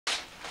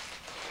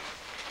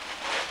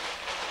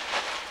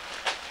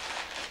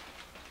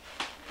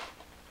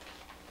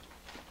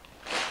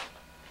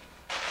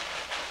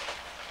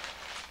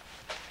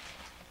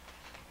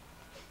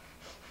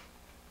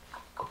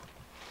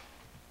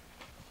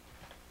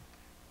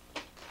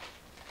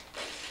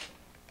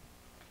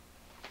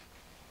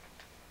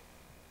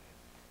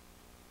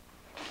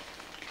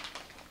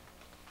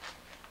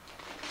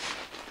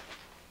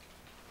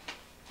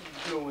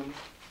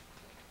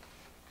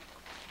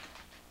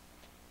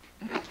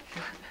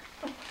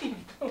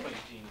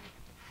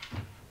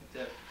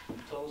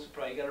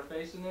you got her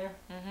face in there?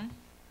 Mm-hmm.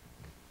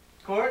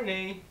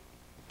 Courtney!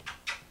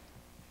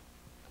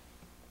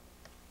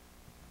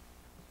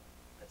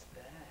 What's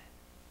that?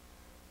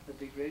 The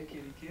big red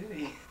kitty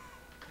kitty.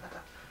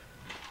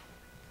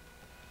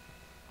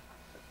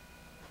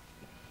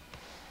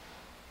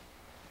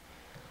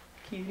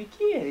 Kitty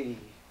kitty.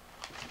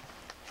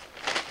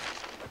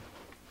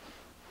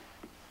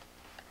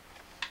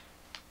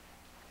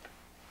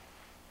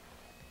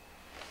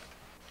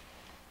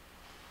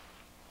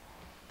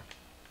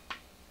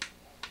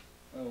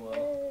 Oh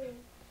well.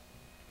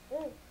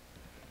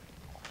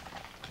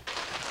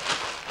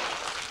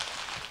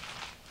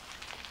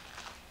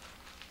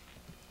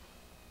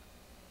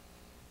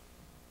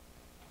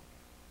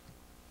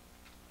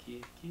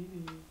 Kitty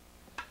kitty.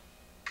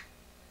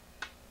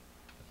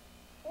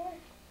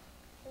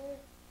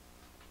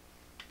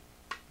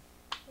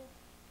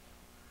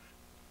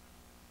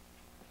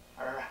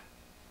 Arrgh.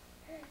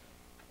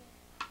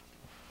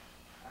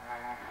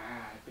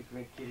 Ah, big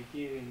red kitty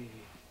kitty.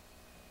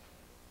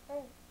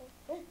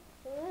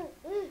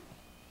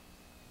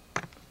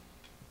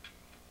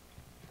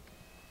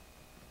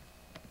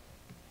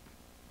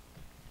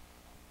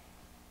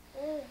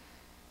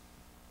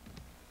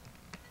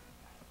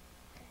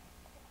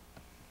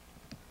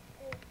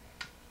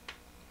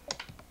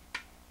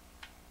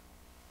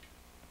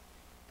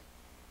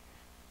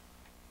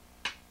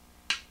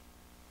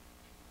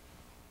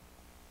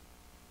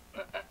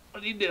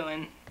 What are you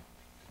doing?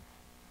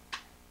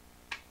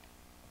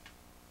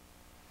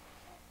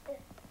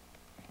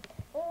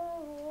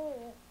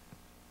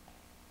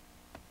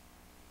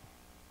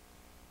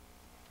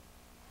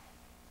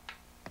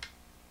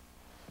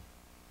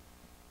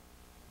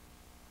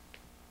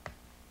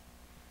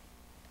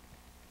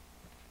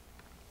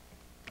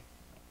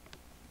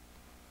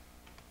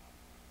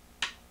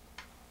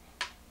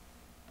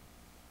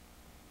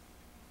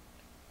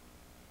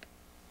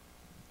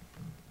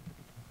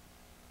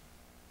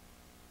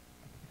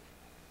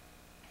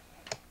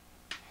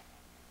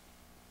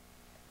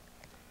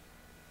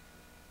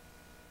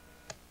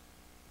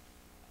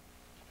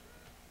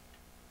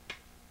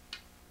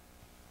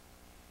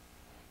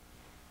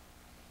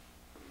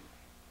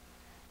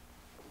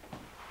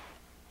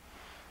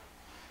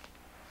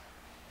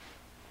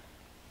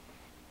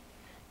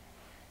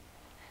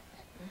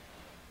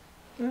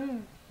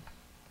 Mm.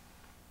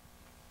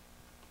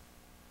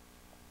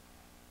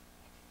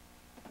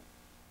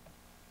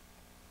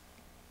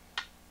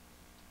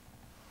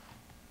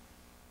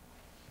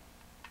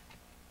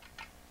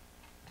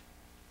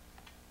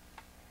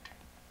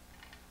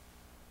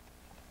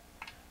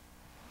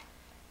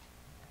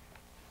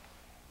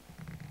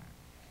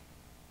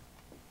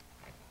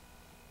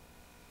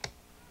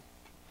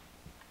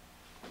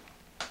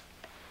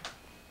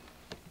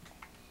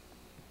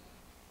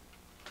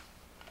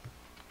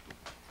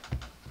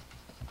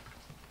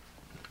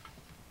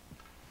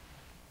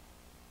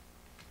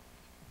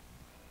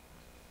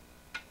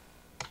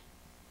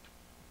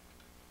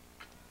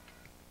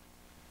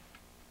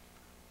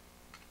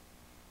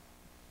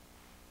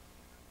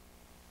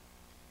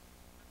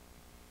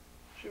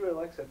 She really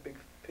likes that big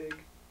pig.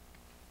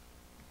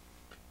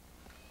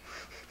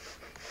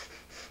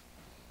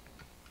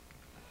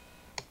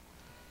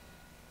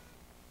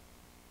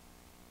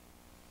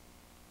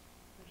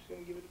 I'm just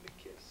gonna give it a big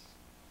kiss.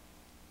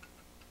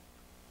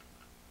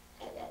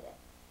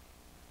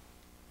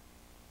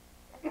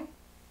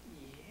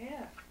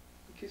 Yeah.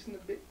 You kissing the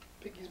big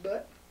piggy's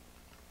butt?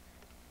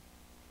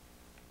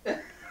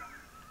 What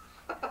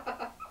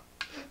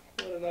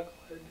a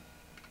knucklehead.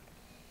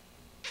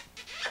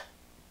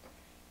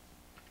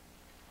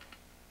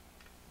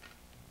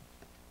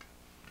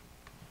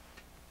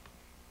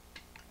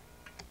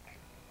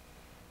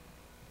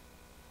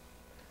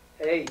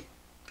 Hey.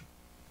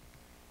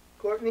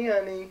 Courtney,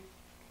 honey.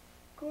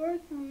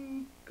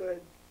 Courtney. Go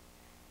ahead.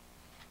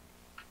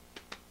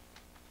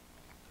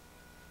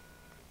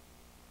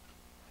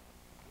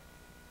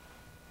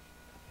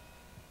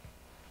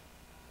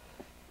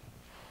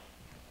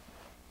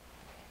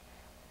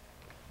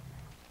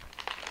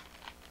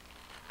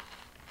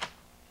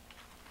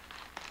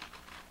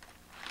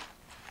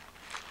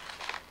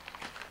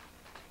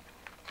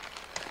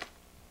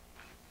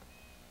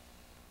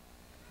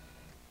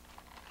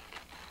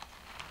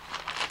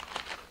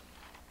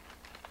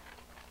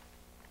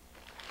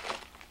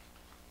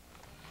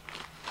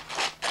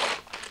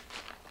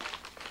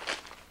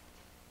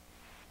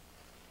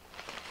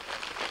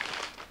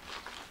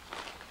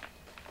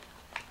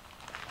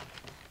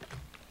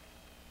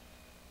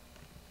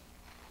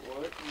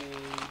 Courtney.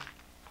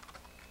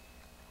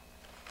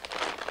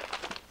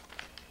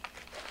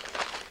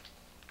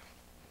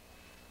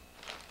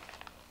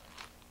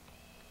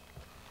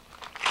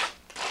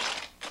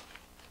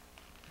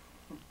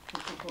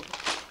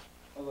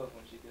 I love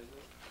when she does it.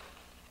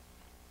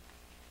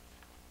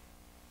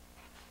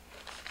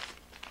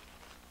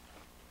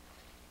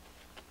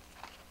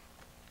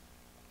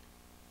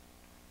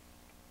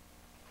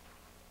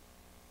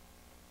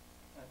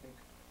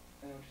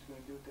 I know what she's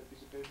going to do with that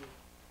piece of paper.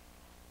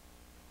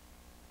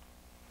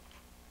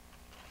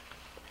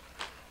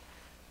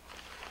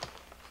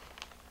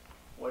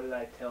 What did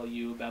I tell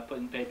you about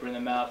putting paper in the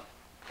mouth?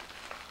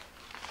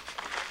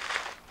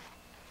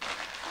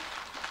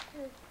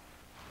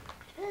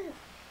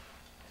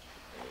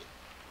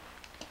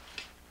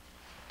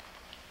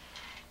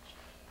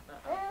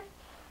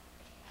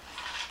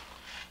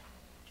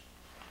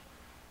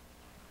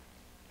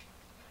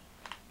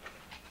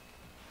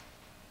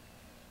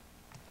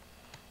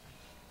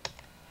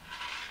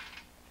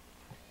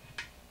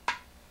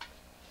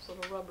 This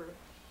little rubber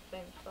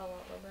thing fell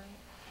out rubber.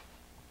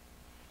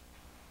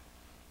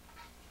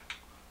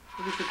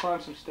 Maybe we should climb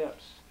some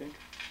steps, think?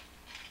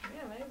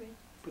 Yeah, maybe.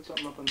 Put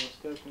something up on those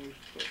steps, maybe we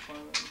should start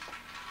climbing.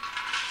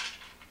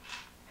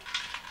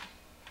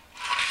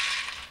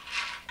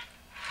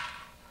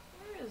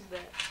 Where is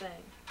that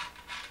thing?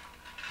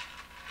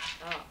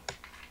 Oh.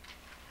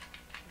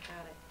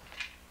 Got it.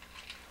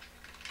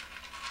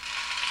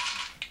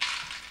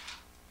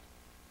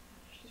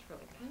 She's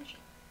really pinching.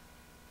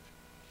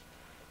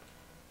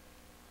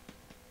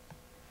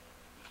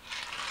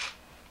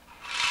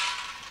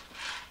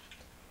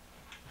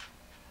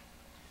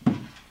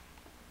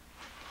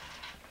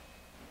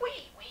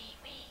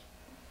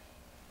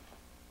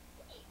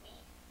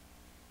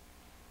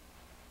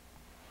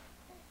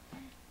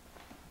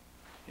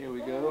 Here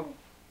we go.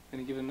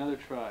 Gonna give it another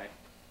try.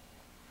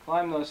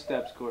 Climb those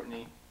steps,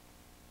 Courtney.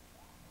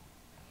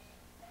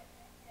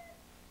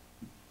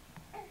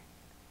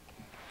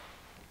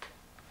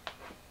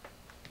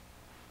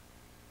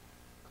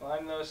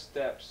 Climb those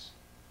steps.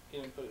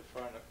 You didn't put it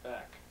far enough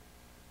back.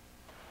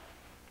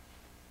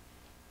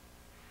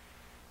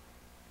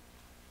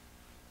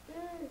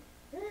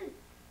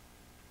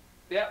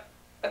 Yep,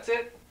 that's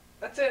it.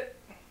 That's it.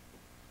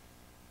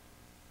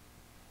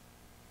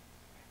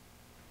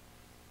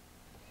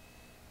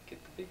 Get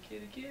the big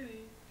kitty kitty.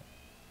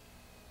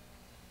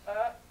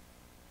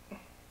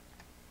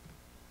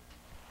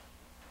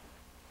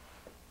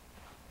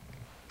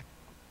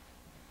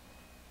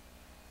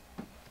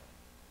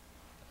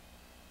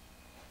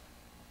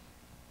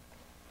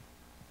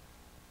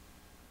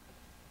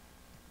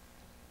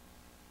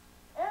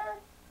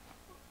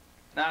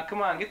 Now,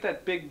 come on, get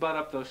that big butt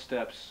up those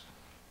steps.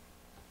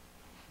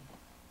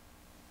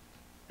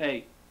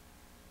 Hey,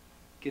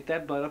 get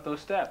that butt up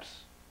those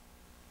steps.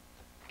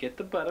 Get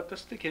the butt up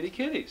the kitty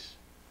kitties.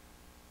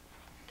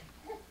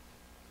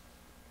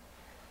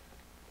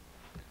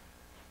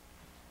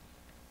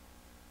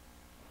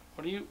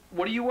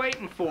 What are you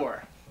waiting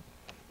for?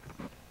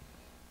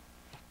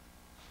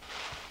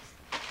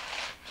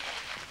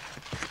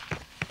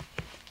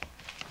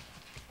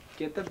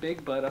 Get the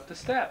big butt up the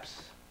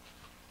steps.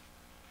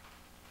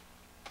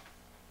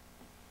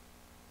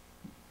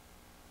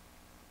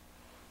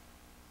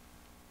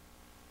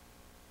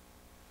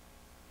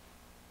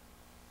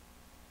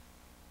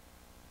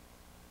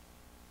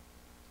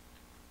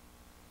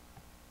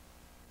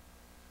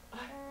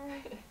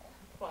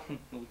 A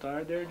little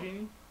tired there,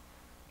 Jeannie?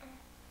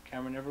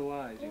 Camera never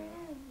lies, you know.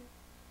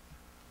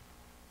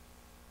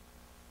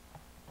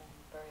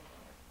 Very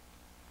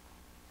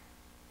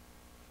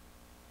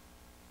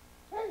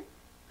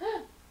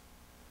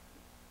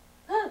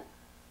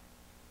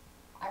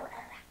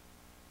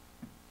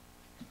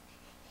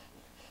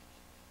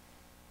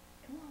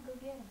Come on, go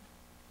get him.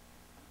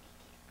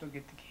 Go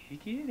get the kitty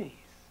kitties.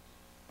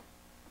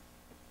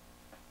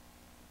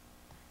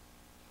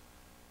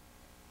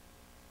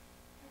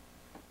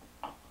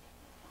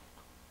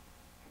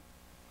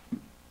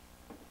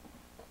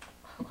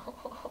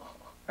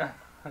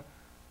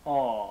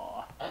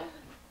 Aww.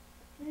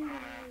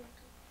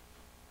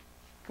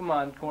 Come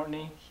on,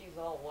 Courtney. She's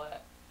all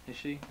wet. Is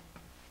she?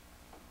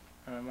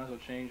 I might as well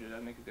change it.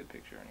 That'd make a good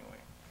picture anyway.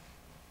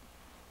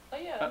 Oh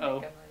yeah, that'd Uh-oh.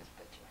 make a nice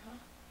picture, huh?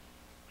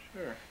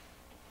 Sure.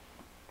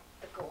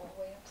 To go all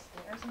the way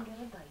upstairs and get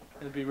a diaper.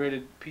 It'll be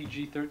rated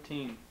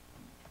PG-13.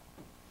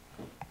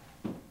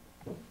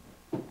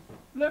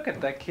 Look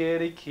at the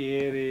kitty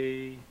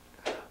kitty.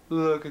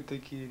 Look at the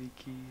kitty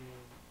kitty.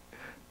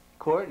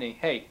 Courtney,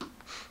 hey.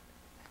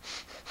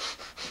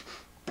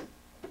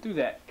 Do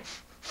that.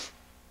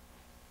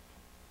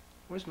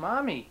 Where's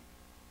Mommy?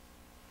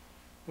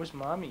 Where's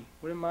Mommy?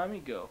 Where did Mommy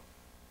go?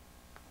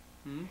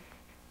 Hmm?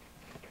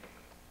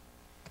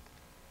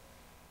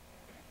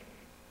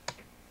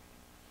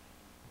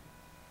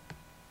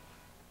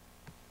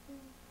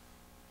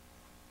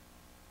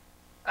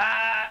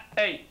 Ah!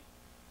 Hey!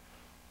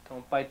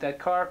 Don't bite that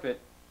carpet.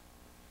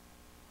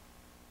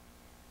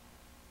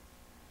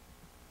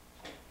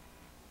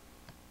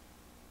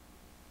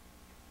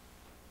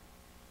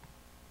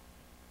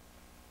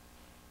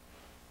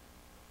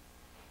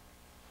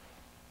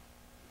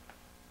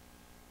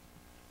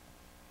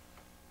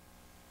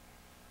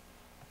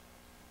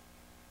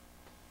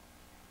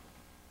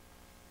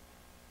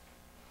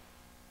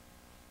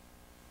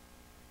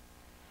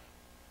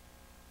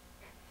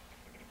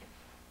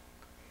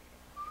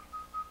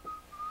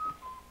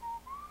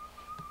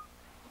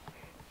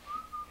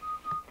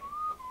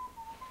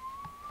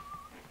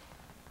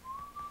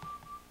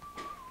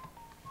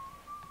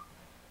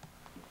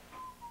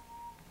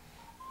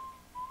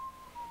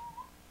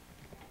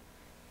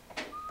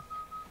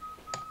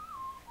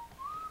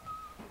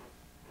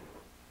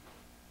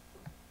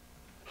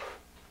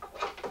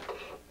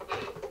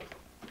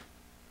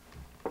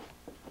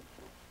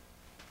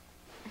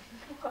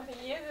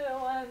 You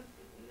don't want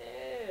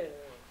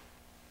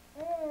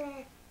no.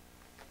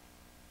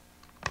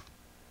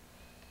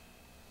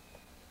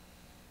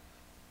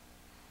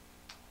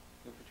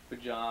 You put your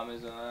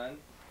pajamas on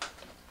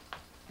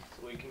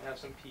so we can have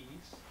some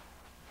peace.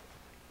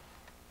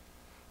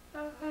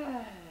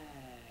 Hi.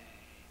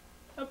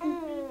 A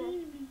poopy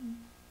baby.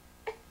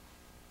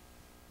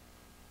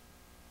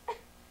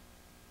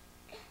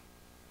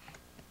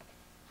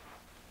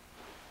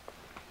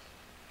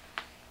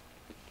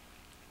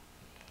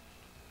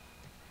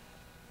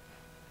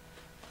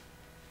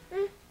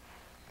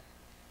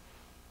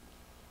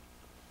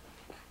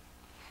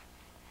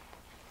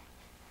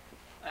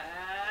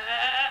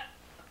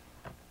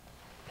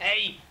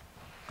 Hey!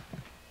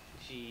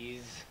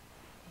 Jeez.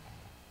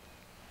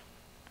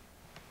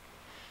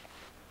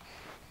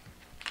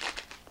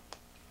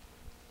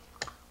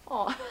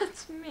 Oh,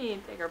 that's me.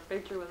 Take her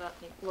picture without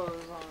any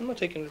clothes I'm on. not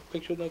taking a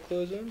picture with no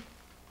clothes on. I'm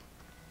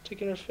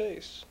taking her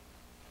face.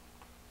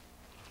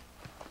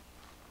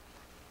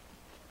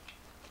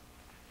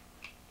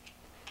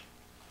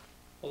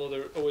 Although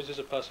there always is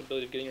a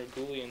possibility of getting her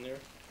ghoulie in there.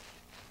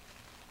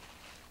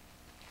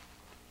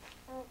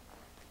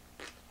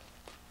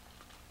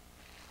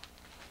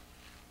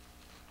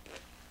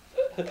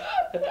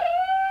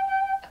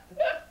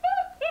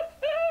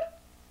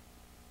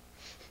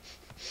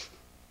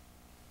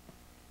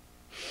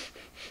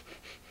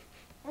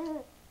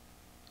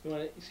 You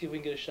want to see if we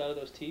can get a shot of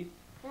those teeth?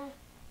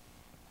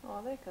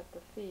 Oh, they cut the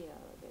fee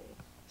out of these.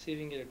 See if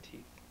you can get her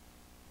teeth.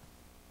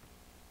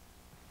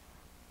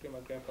 Grandma,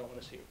 Grandpa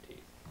want to see her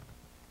teeth.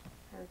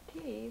 Her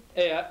teeth?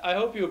 Hey, I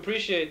hope you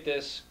appreciate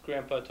this,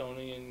 Grandpa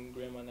Tony and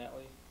Grandma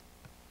Natalie.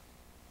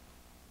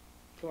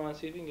 Come on,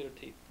 see if you can get her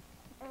teeth.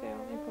 Okay,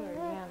 let me put her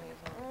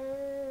jammies on.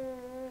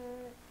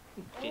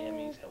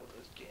 Jammies, hell with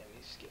those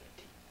jammies, get her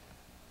teeth.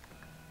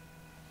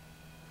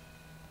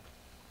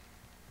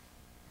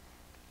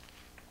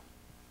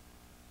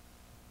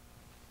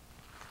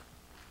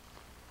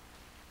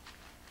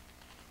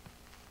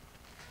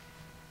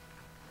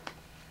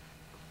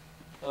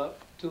 Up,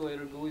 too late,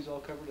 her ghoulie's all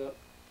covered up.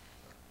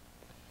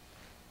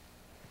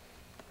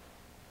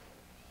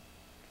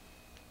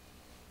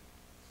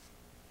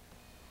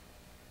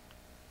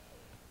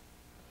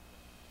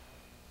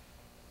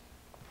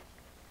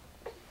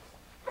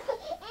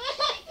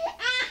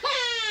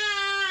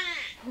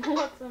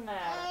 What's the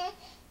matter?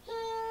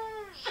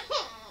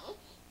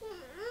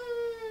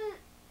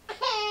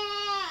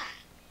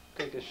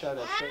 Take a shot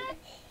at face.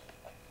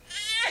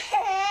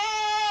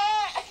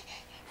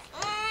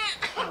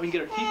 Oh, we can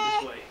get her teeth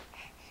this way.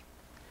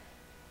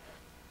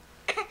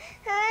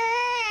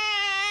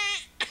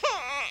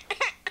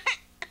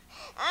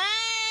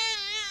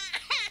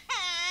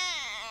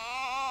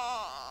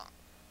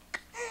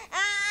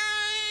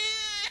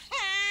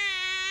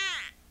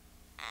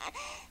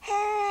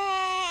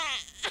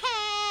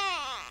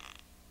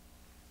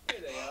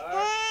 Here they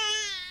are.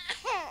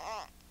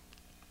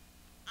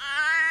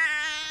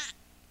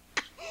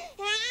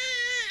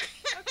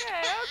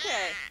 Okay,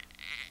 okay.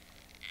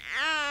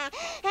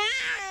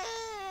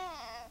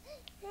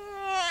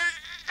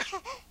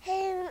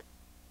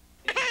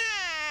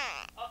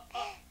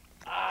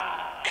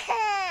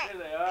 Here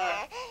they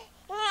are.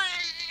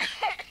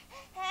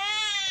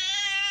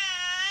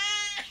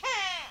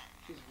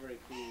 She's very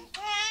pleased.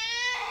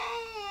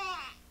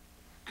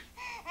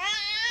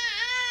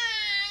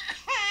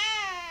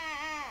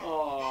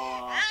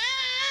 Aww.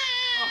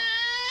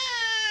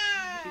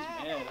 She's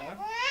mad, huh?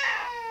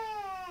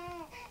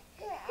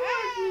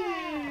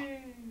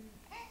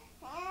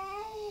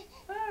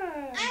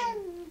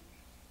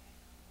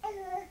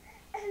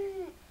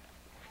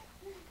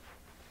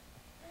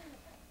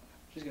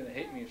 She's gonna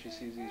hate me if she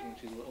sees these when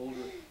she's a little older.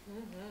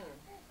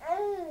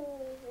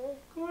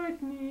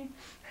 Courtney.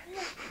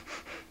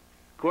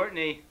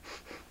 Courtney.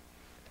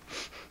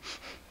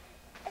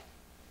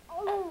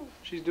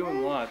 She's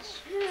doing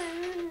lots.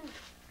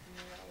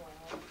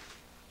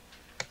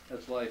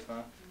 That's life,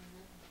 huh?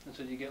 That's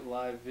what you get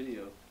live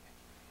video.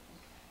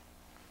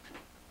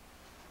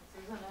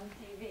 This is on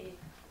MTV.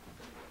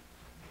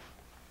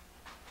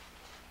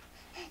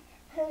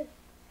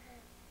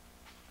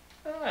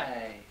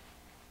 Hi.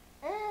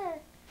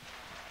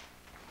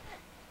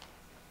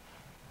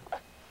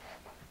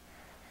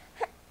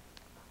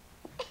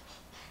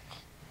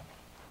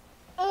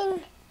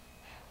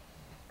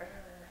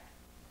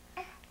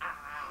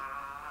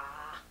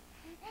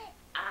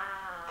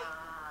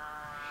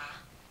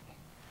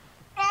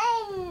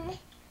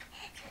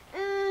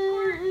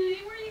 Courtney,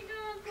 where you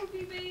going,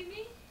 poopy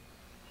baby?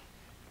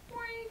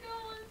 Where you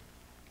going?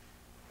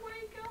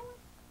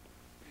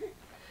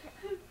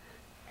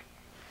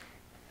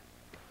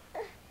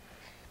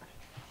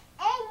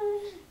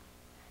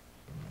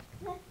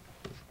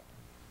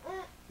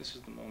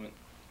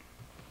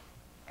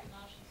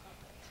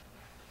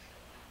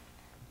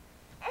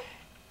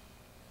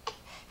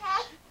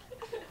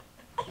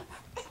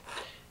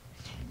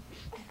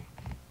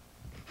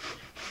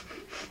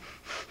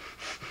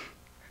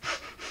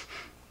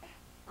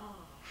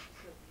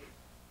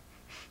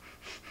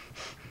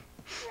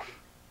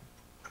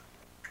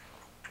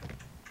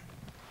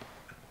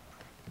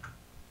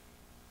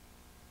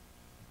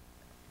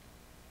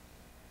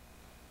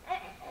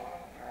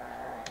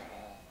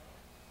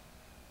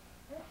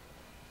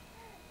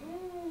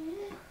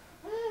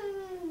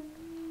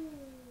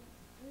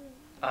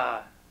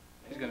 Ah,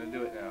 she's gonna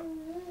do it now.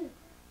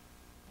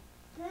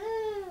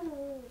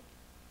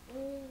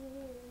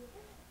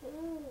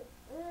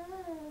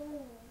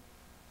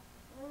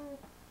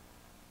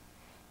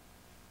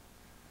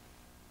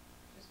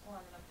 She's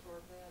climbing up to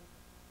her bed.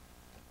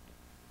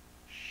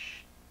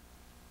 Shh.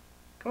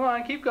 Come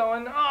on, keep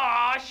going.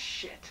 Aw,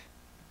 shit.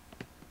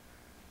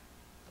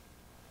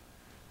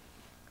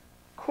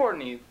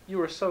 Courtney, you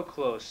were so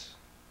close.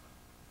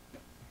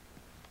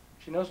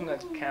 She knows when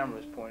that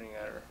camera's pointing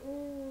at her.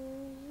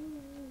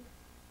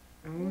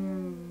 Did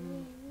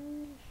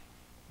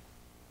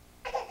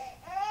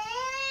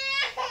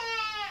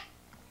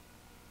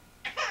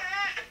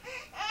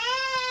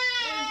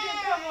you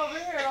come over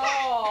here?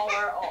 Oh,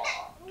 we're all.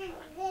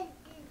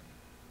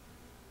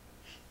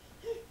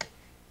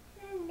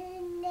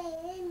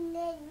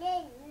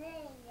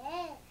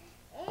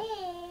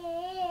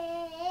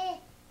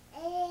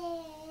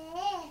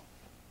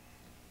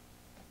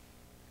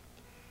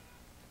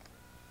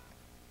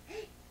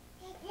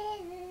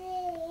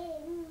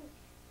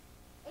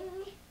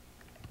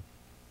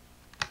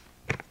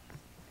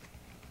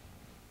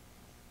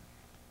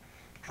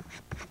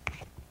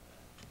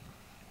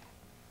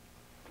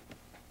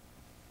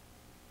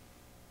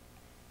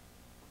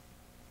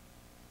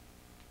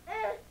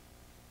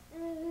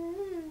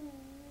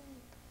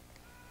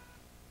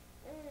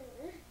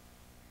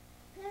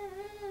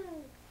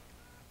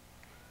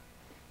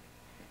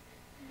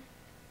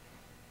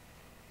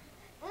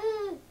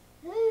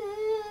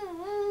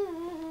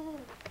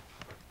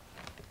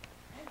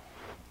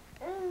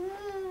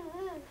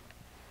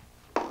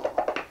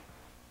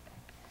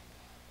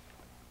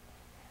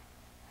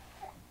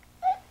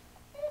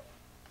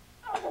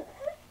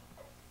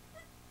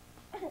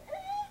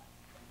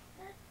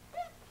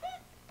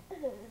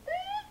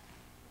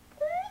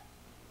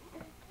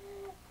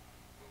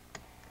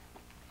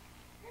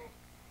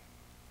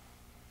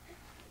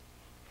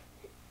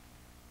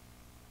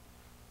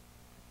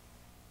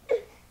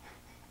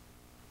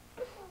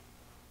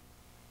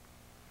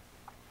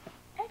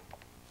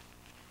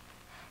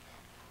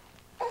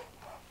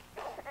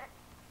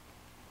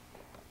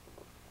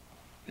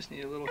 Just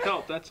need a little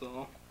help, that's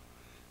all.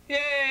 Yay!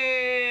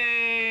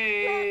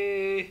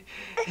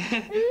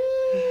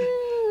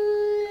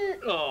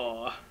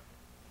 Oh.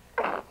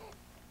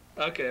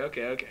 Okay.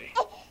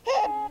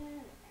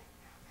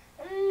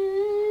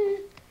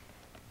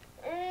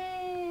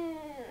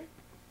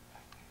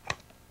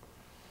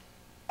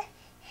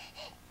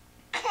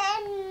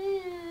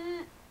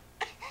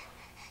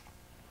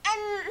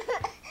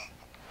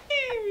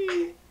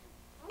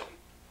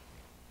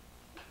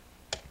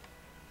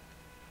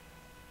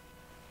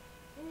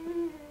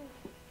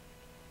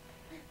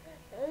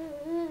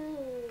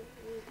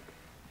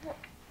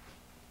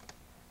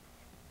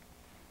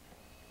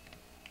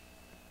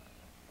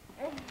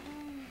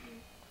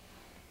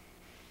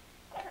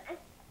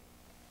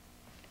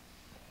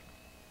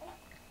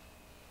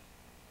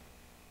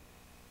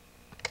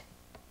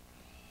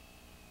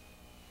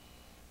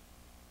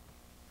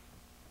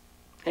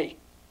 Hey.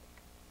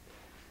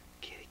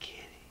 Kitty.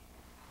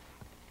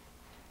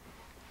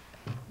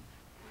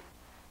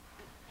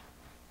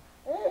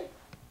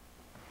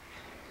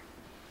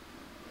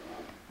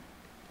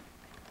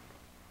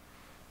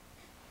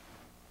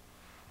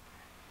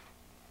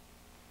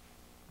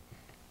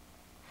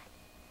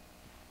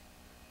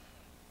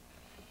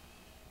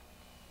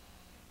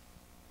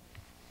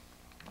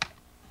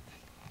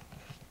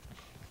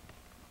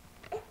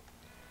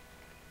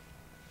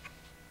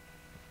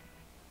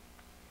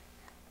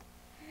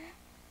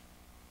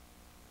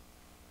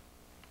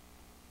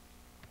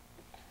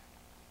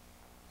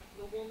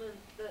 The woman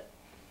that,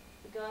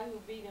 the guy who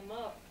beat him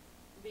up,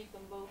 beat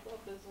them both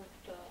up, isn't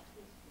his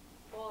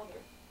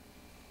father.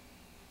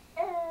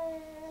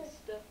 It's his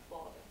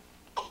stepfather.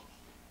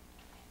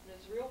 And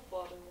his real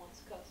father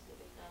wants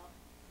custody now.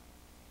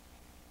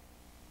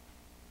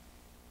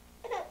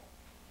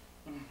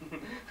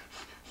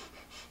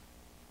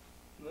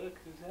 Look,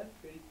 who's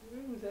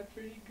that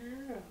pretty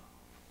girl?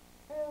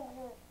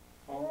 Oh.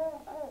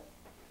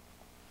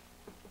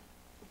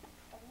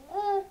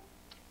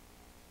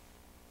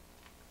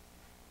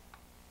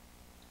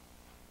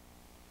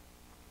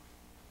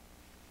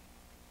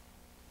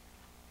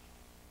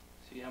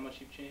 See how much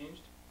you've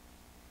changed?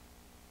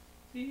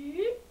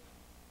 See?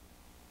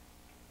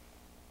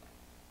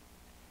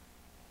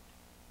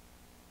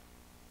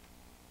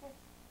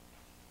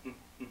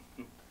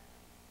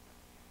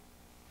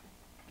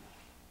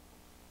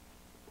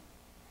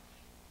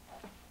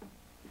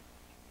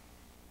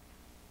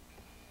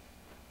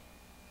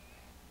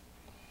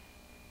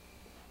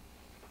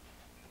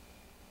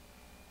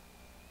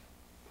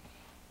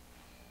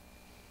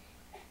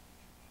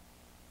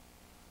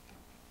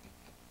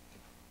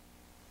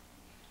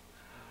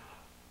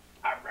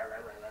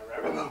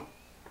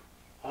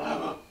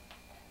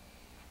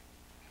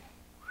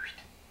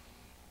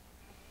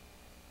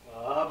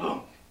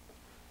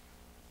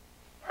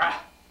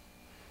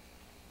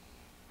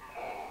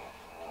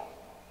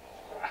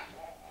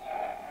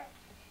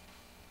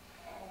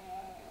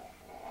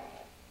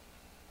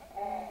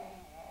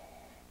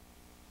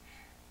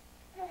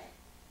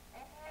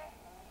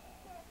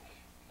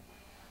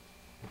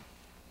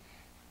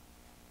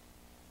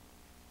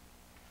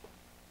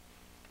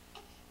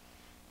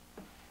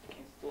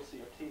 see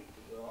your teeth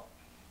as well.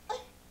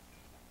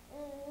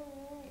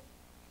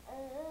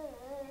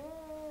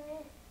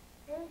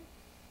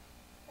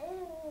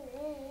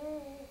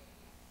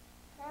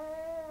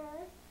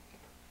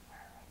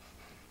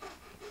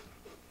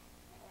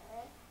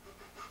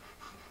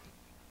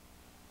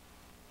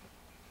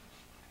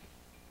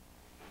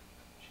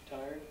 She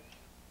tired?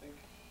 I think.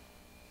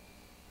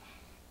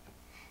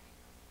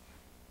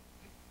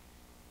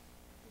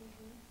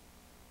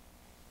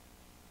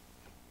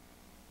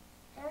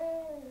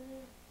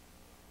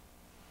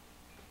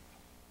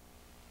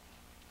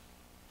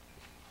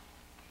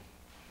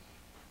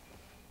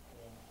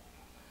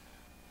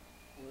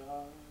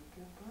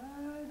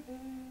 Rock-a-bye,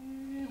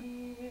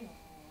 baby,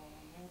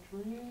 on the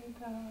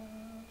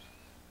treetops.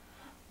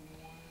 When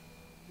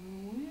the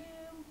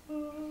wind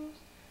blows,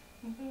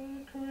 the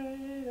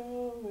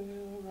cradle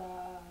will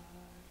rock.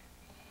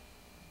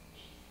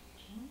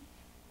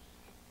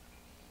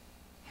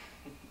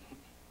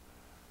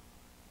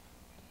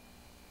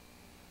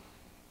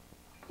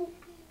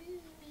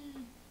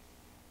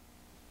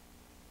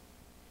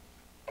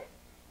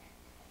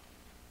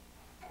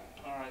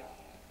 All right.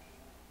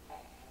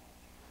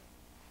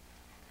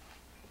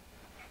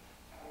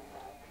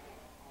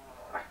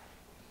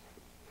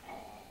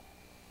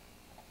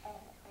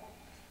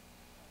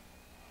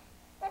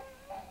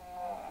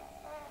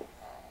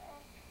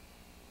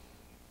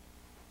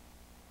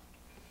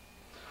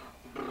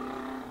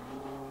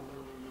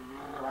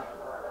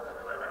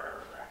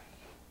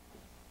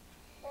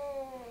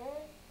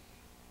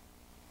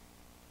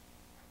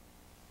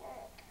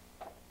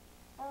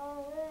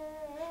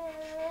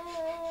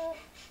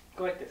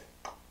 Go like this.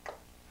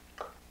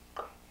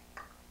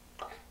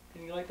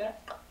 Can you go like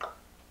that?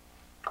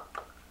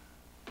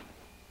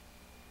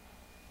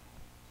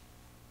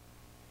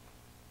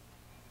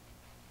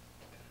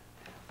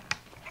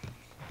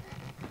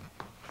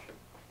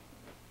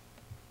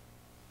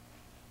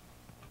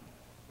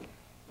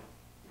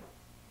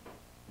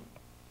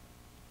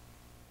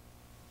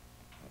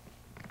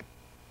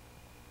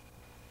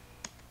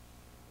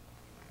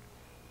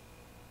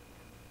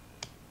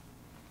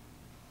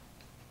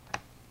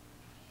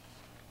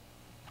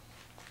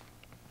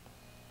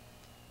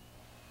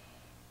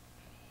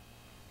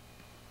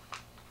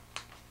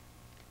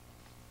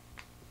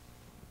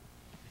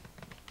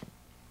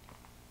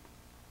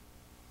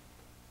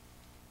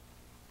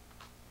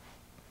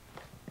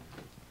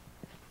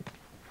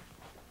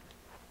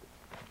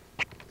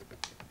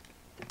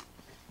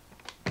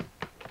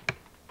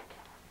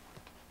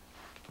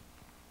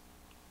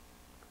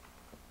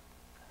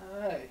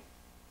 Hi.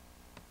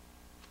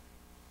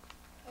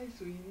 Hi,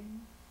 sweetie.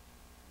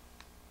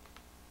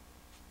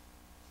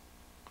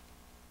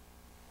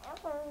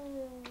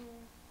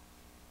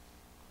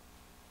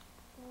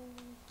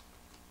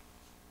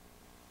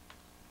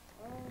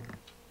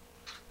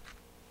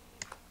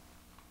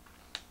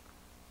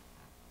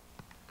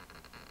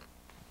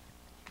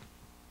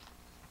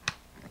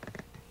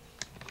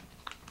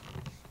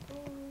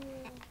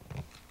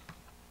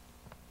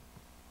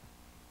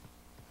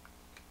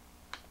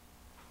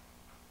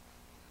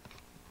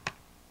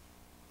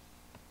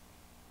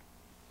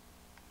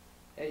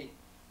 Hey.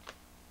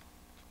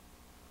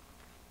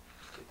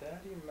 Get that out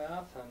of your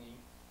mouth, honey.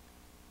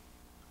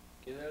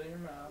 Get it out of your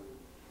mouth.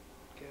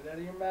 Get it out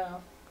of your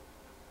mouth.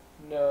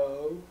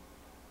 No.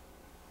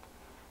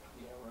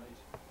 Yeah, right.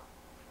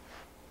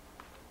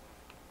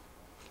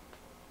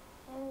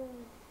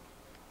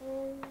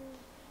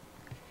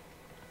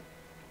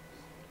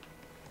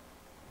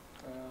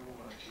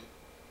 What are you?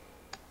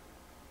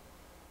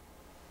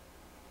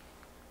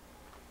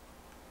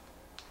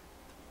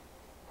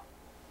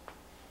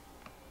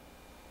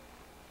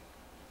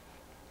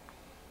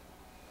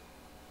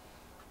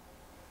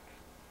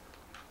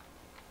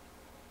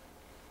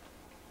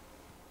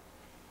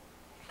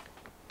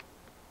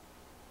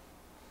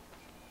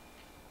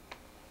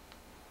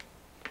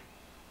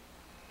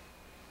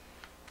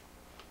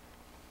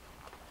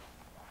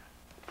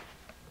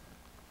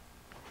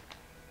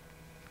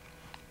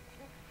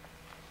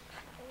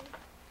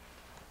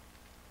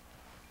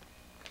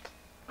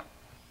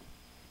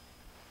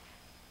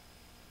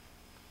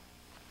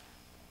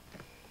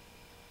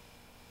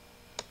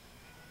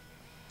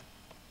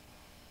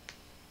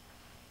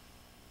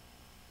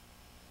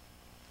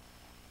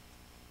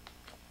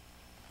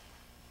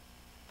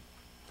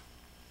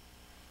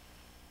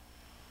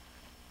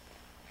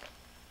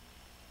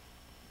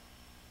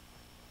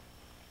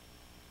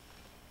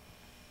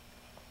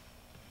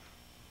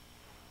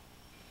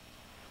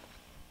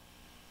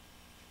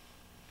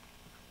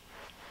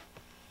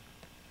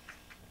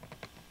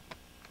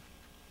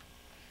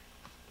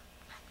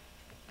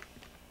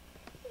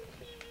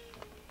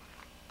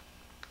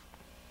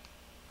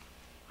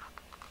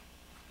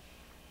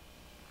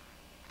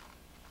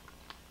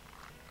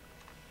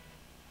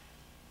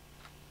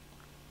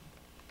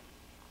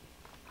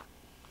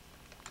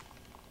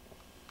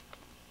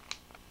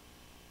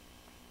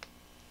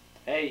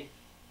 Hey.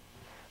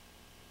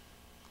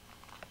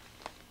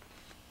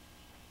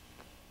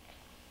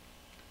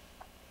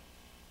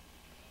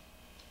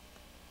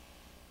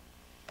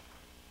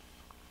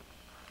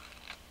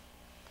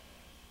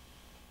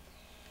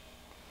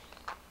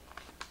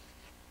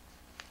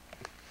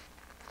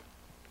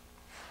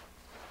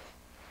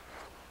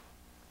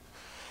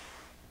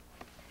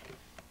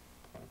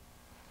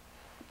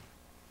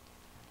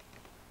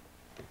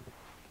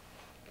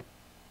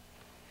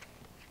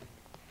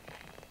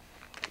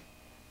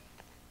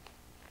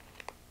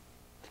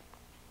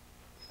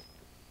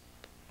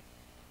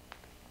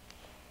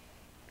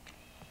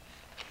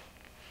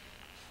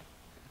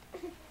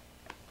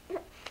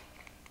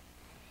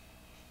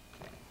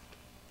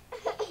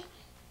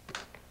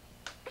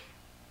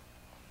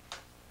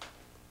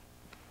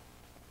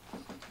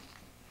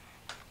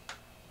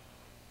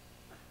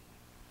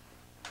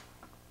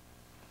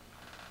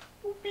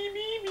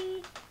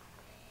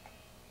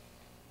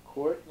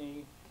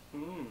 Courtney.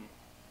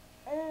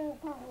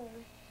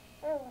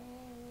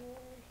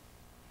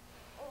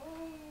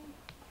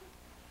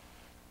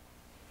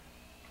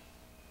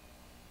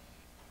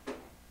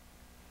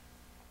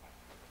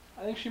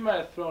 I think she might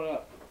have thrown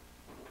up.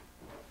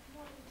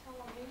 What are you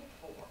telling me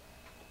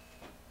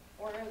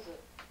for? Where is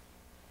it?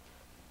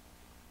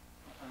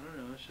 I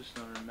don't know, it's just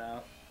on her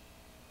mouth.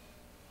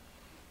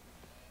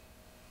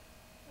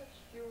 That's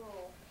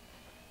drool.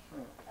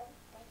 Huh.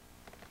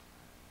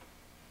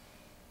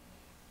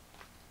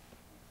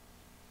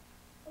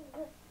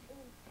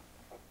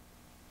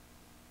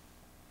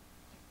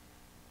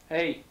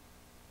 Hey,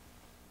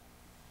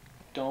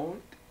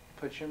 don't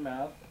put your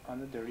mouth on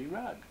the dirty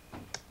rug.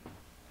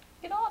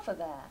 Get off of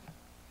that.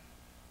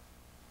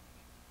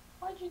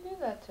 Why'd you do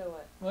that to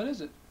it? What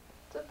is it?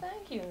 It's a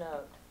thank you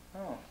note.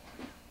 Oh,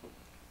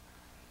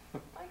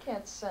 I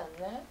can't send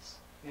this.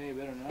 yeah, you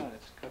better not.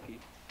 It's cookie.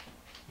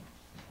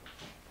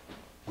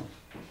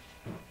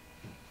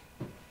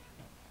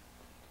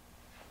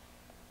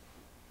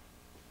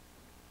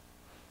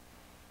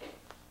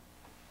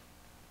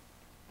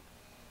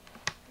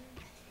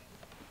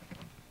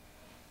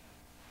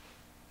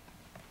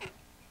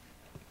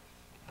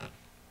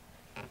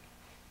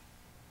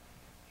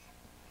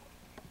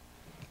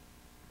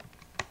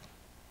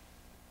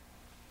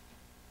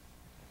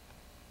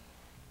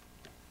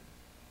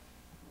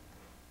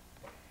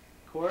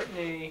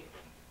 Courtney.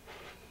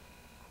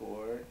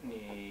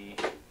 Courtney.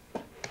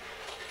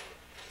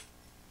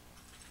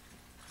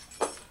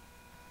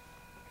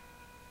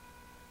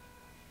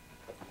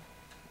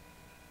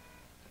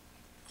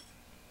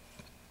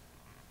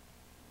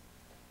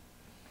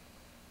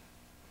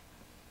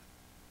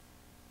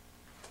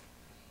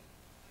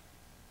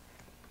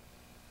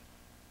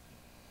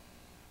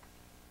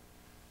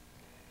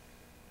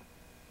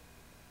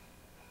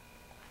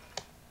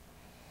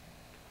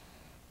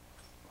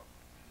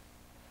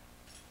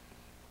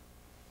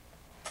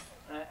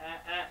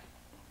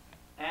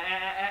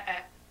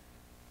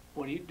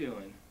 What are you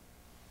doing?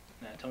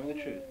 Now tell me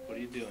the truth. What are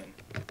you doing?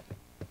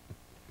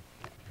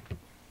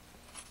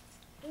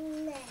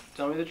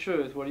 Tell me the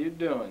truth. What are you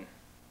doing?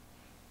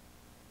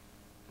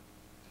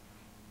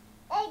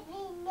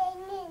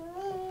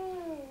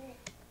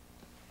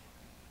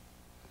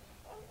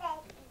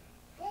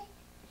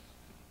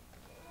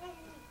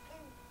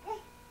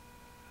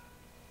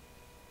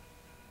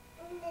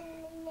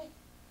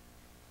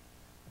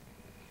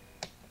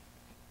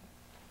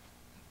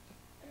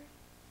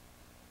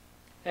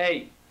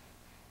 Hey!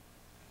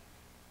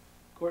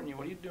 Courtney,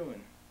 what are you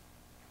doing?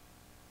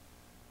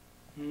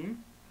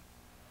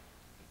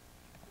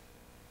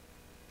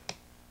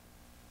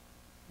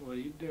 What are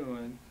you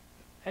doing?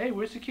 Hey,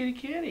 where's the kitty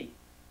kitty?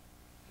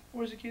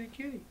 Where's the kitty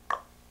kitty?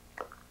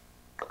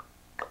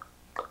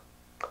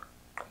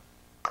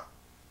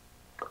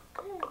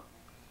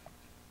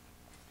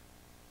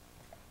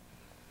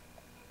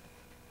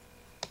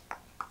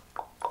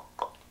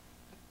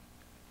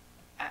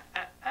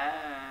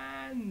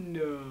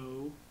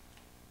 No.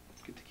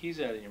 Get the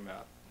keys out of your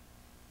mouth.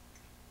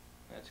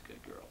 That's a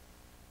good girl.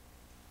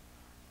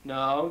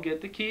 No,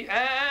 get the key.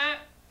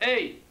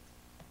 Hey!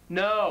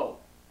 No!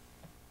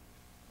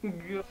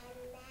 Go.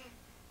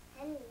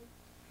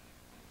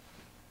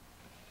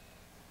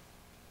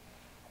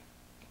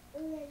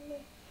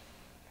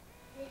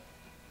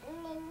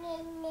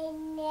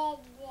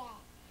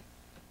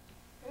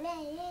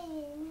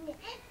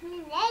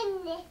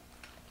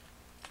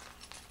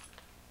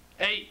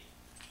 Hey!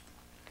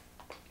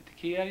 Get the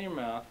key out of your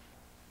mouth.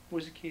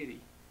 Where's the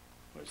kitty?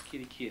 Where's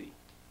kitty kitty?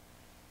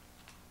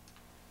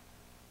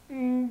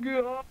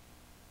 Go.